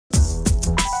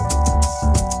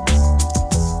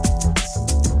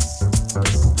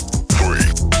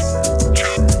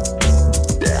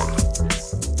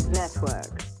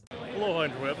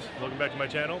my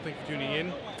channel. Thanks for tuning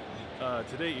in.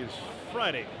 Today is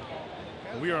Friday.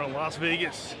 We are in Las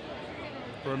Vegas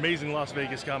for amazing Las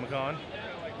Vegas Comic-Con.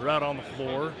 We're out on the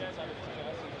floor.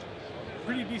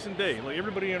 Pretty decent day. Like,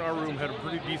 everybody in our room had a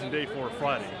pretty decent day for a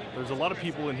Friday. There's a lot of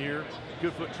people in here,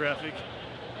 good foot traffic.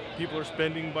 People are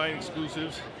spending, buying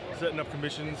exclusives, setting up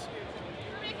commissions.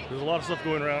 There's a lot of stuff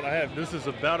going around. This is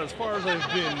about as far as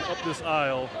I've been up this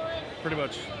aisle pretty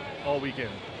much all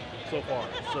weekend so far.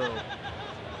 So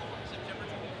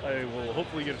I will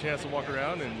hopefully get a chance to walk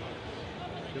around and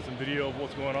get some video of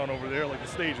what's going on over there. Like, the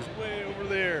stage is way over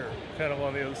there, kind of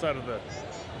on the other side of the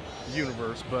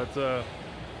universe, but live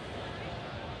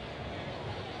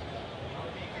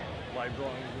drawing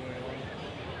going on.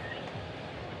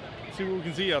 Let's see what we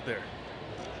can see out there.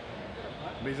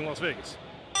 Amazing Las Vegas.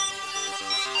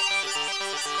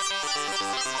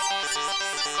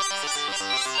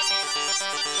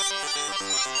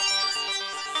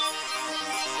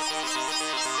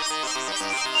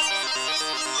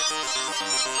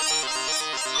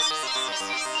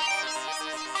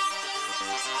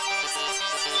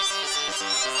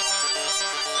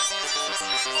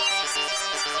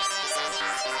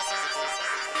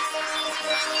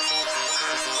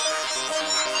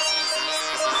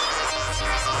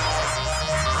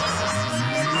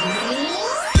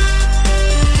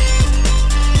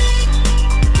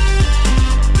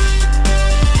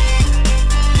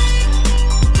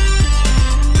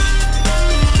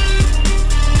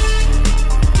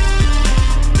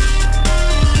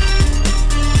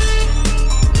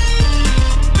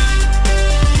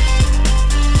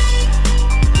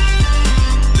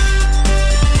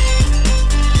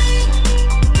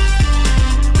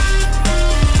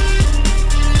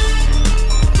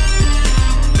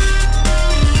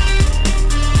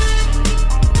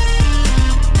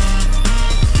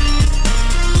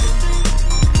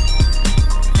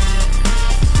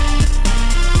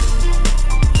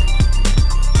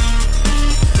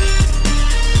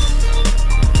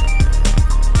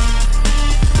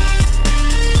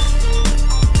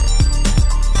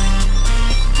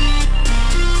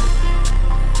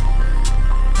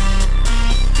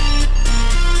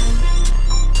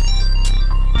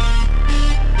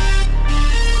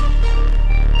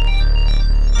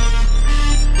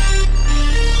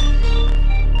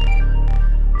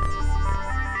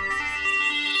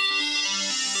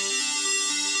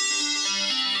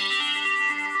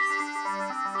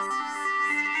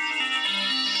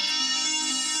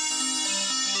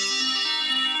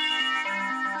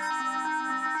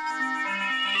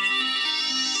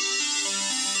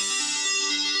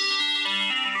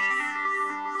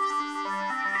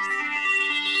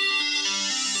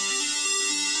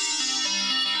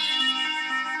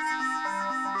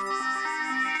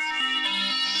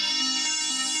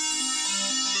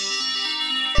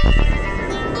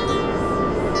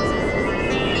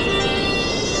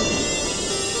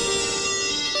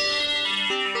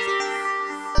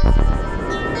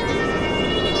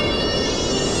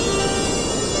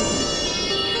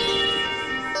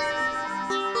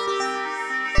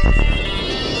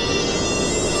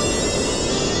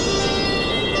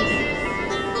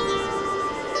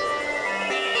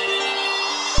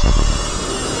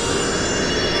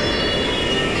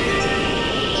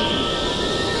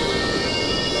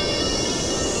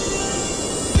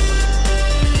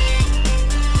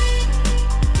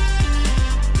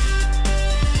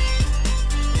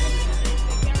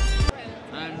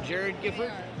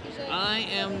 I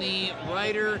am the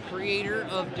writer, creator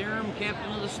of Durham,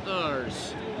 Captain of the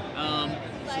Stars.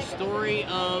 It's a story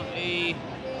of a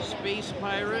space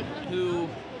pirate who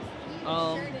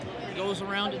goes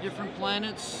around to different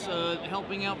planets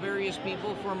helping out various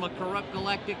people from a corrupt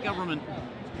galactic government.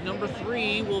 Number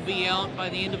 3 will be out by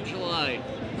the end of July.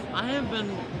 I have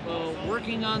been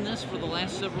working on this for the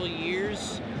last several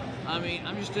years. I mean,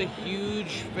 I'm just a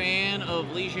huge fan of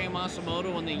Leiji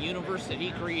Matsumoto and the universe that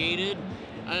he created.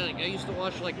 I used to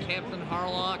watch like Captain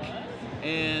Harlock,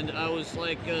 and I was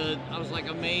like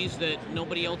amazed that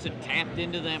nobody else had tapped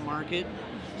into that market.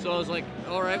 So I was like,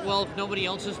 all right, well, if nobody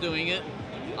else is doing it,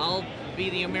 I'll be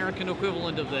the American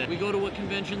equivalent of that. We go to what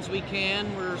conventions we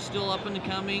can. We're still up and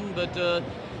coming, but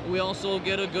we also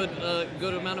get a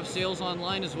good amount of sales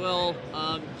online as well.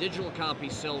 Digital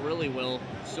copies sell really well.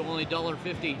 Still only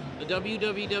 $1.50.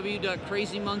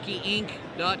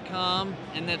 www.crazymonkeyinc.com,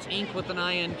 and that's ink with an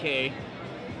INK.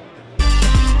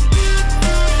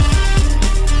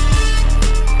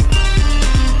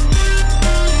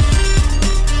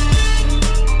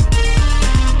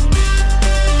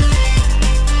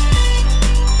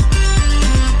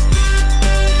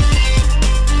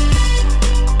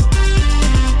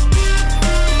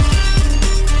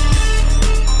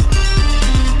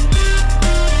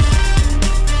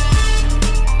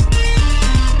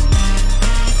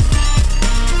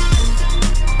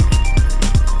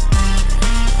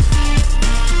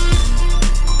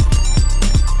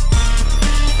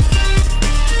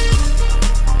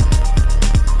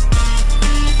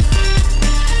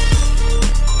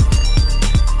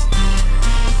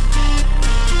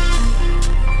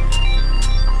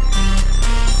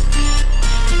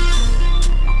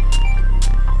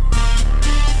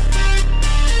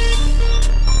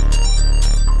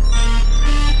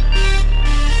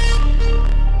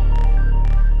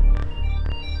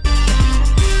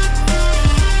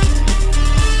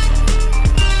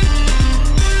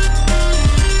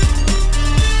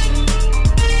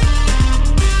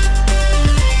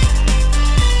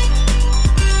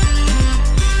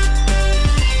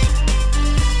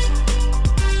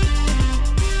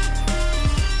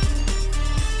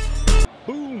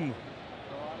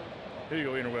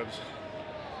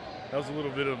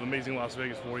 Las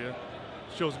Vegas for you.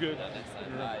 Show's good.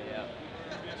 Yeah.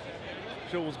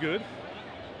 Show was good.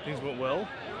 Things went well.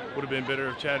 Would have been better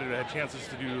if Chad had chances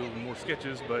to do more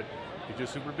sketches, but he's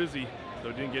just super busy, so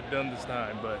it didn't get done this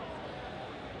time. But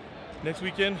next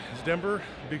weekend is Denver,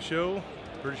 big show.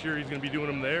 Pretty sure he's going to be doing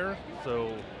them there,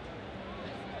 so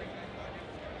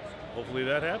hopefully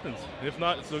that happens. And if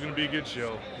not, it's still going to be a good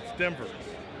show. It's Denver.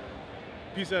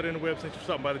 Peace out, interwebs. Thanks for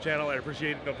stopping by the channel. I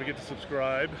appreciate it. Don't forget to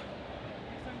subscribe.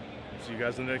 See you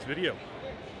guys in the next video.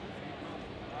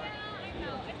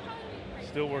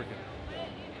 Still working.